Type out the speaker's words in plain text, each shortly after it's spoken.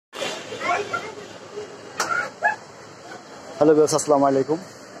Hello guys, আসসালামু আলাইকুম।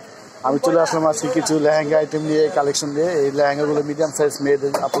 আমি চলে আসলাম আজকে কিছু লেহেঙ্গা আইটেম নিয়ে, কালেকশন নিয়ে। এই লেহেঙ্গাগুলো মিডিয়াম সাইজ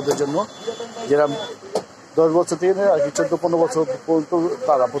মেয়েদের আপুদের জন্য, যারা 10 বছর থেকে আর কি 14-15 বছর পর্যন্ত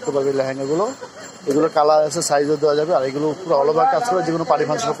তারা পড়তে পারবে লেহেঙ্গাগুলো। এগুলো কালার আছে, সাইজও দেওয়া যাবে। আর এগুলো পুরো অল ওভার কাজ করে, যেগুলো পাড়ি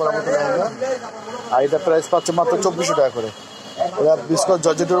ফাংশন করার মতো লেহেঙ্গা। আর এটা প্রাইস পাচ্ছে মাত্র 2400 টাকা করে। এটা বিস্কুট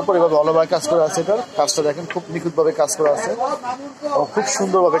জর্জেটের উপর এভাবে অল ওভার কাজ করা আছে। এটার কাজটা দেখেন, খুব নিখুঁতভাবে কাজ করা আছে এবং খুব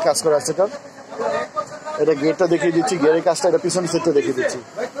সুন্দরভাবে কাজ করা আছে এটার। এটা গেটটা দেখিয়ে দিচ্ছি, গেটের কাজটা এটা পিছনের সেটটা দেখিয়ে দিচ্ছি।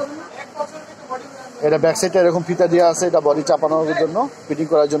 এটা ব্যাক সাইডটা এরকম ফিতা দেওয়া আছে, এটা বডি চাপানোর জন্য, ফিটিং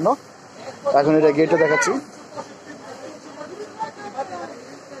করার জন্য। এখন এটা গেটটা দেখাচ্ছি।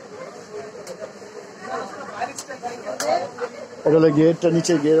 এটা হলো গেটটা,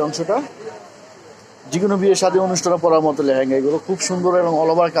 নিচে গেট অংশটা। যেকোনো বিয়ে শাদী অনুষ্ঠানে পরার মতো লেহেঙ্গা এগুলো, খুব সুন্দর এবং অল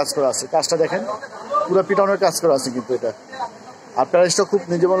ওভার কাজ করা আছে। কাজটা দেখেন, পুরো পিটানোর কাজ করা আছে কিন্তু এটা। আর প্রাইসটা খুব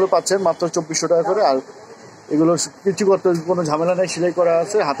নিজে মূল্য পাচ্ছেন মাত্র 2400 টাকা করে। আর এগুলো কিছু করতে কোনো ঝামেলা নেই, সেলাই করা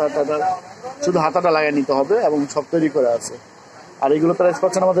আছে। হাতাটা শুধু হাতাটা লাগিয়ে নিতে হবে এবং সব তৈরি করা আছে। আর এগুলো প্রাইস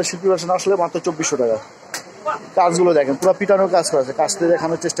পাচ্ছেন আমাদের শিল্পী ভাষণ আসলে মাত্র 2400 টাকা। কাজগুলো দেখেন, পুরো পিটানোর কাজ করা আছে। কাজটা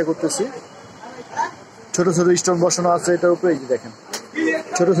দেখানোর চেষ্টা করতেছি। ছোট ছোট স্টোন বসানো আছে এটার উপরে, এই দেখেন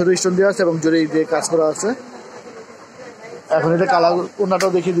ছোট ছোট স্টোন দেওয়া আছে এবং জোরে দিয়ে কাজ করা আছে। এখন এটা কালার,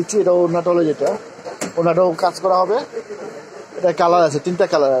 ওড়নাটাও দেখিয়ে দিচ্ছি। এটা ওড়নাটা হলো যেটা, ওড়নাটাও কাজ করা হবে। এটা কালার আছে, 3টা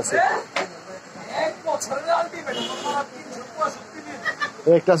কালার আছে।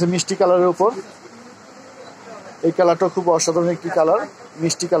 একটা আছে মিষ্টি কালারের উপর, এই কালারটা খুব অসাধারণ একটি কালার,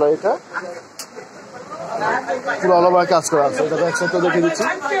 মিষ্টি কালার। এটা পুরো অল ওভার কাজ করা আছে। এটা ব্যাক সাইডটা দেখিয়ে দিচ্ছি।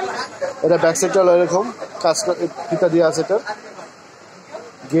 এটা ব্যাক সাইডটা হলো এরকম কাজ, ফিতা দিয়ে আছে। এটা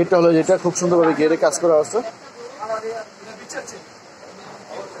গেটটা হলো যেটা, খুব সুন্দরভাবে গেটে কাজ করা আছে।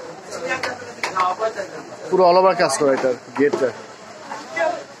 পুরো অল ওভার কাজ করা এটা গেটটা।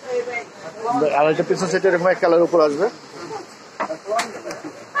 আর এটা পিছন সাইডে এরকম এক কালার উপর আসবে।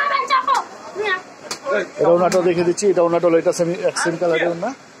 এটা ওনাটাও দেখে দিচ্ছি। এটা ওনাটা হলো এটা সেম কালারের ওনা।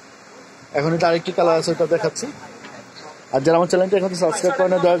 এখন এটা আরেকটি কালার আছে, ওটা দেখাচ্ছি। আর যারা আমার চ্যানেলটা এখন সাবস্ক্রাইব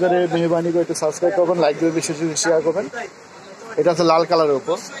করেন, দয়া করে মেহরবানি করে একটু সাবস্ক্রাইব করবেন, লাইক দেবেন, বেশি বেশি শেয়ার করবেন। এটা আছে লাল কালারের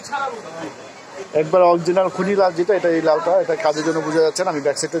উপর, একবার অরিজিনাল খুনি লাল যেটা, এটা এই লালটা। এটা কাজের জন্য বোঝা যাচ্ছে না, আমি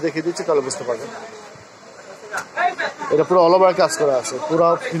ব্যাক সাইডটা দেখিয়ে দিচ্ছি, তাহলে বুঝতে পারবেন। এটা পুরো অল ওভার কাজ করা আছে, পুরো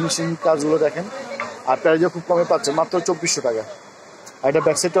ফিনিশিং কাজগুলো দেখেন। আর প্রাইসও খুব কমে পাচ্ছে, মাত্র 2400 টাকা। আর এটা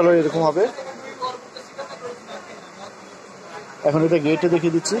ব্যাক সাইডটা হলো এরকম হবে। এখন এটা গেটে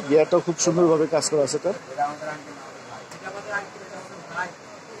দেখিয়ে দিচ্ছি। গেটটাও খুব সুন্দরভাবে কাজ করা আছে এটা।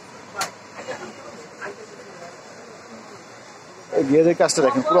 এই গিয়ারের কাজটা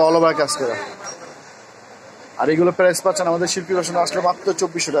দেখেন, পুরো অল ওভার কাজ করা। আর এগুলো প্রাইস পাচ্ছেন আমাদের শিল্পী ভাষণে আসলে মাত্র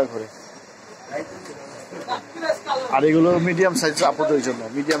 2400 টাকা করে। আর এগুলো মিডিয়াম সাইজ আপুদের জন্য,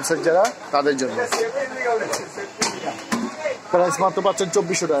 মিডিয়াম সাইজ যারা তাদের জন্য প্রাইস মাত্র পাচ্ছেন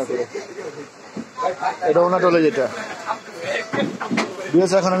 2400 টাকা করে। এটা ওনার টলে যেটা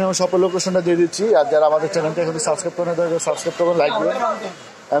দিয়েছে। এখন আমি আমার শপের লোকেশনটা দিয়ে দিচ্ছি। আর যারা আমাদের চ্যানেলটা এখন সাবস্ক্রাইব করেন, সাবস্ক্রাইব করবেন, লাইক দেবেন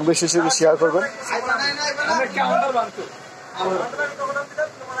এবং বেশি বেশি শেয়ার করবেন।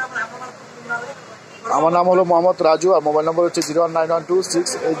 আমার নাম হলো মোহাম্মদ রাজু, আর মোবাইল নম্বর হচ্ছে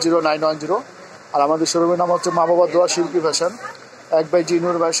 01912680910। আর আমাদের শোরুমের নাম হচ্ছে মা বাবা দোয়া শিল্পী ফ্যাশন, 1/G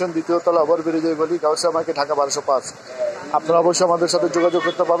নূর ফ্যাশন, 2য় তলা, ওভার ব্রিজে গলি, গাউসিয়া মার্কেট, ঢাকা 1205। আপনারা অবশ্যই আমাদের সাথে যোগাযোগ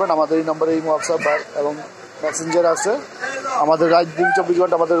করতে পারবেন। আমাদের এই নম্বরে এই হোয়াটসঅ্যাপ এবং মেসেঞ্জার আছে। আমাদের রাত দিন 24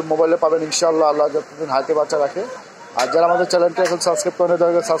 ঘন্টা আমাদের মোবাইলে পাবেন ইনশাআল্লাহ, আল্লাহ যতদিন হাতে বাচ্চা রাখে। আর যারা আমাদের চ্যানেলটা এখন সাবস্ক্রাইব করেন,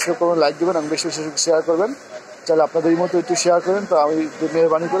 তাদেরকে সাবস্ক্রাইব করবেন, লাইক দেবেন এবং বেশি বেশি শেয়ার করবেন। চাইলে আপনাদের এই মতো একটু শেয়ার করেন, তো আমি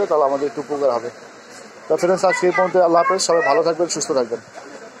মেহরবানি করে, তাহলে আমাদের একটু উপকার হবে। তো ফ্রেন্ডস, আজকে এই পর্যন্ত। আল্লাহ হাফেজ, সবাই ভালো থাকবেন, সুস্থ থাকবেন।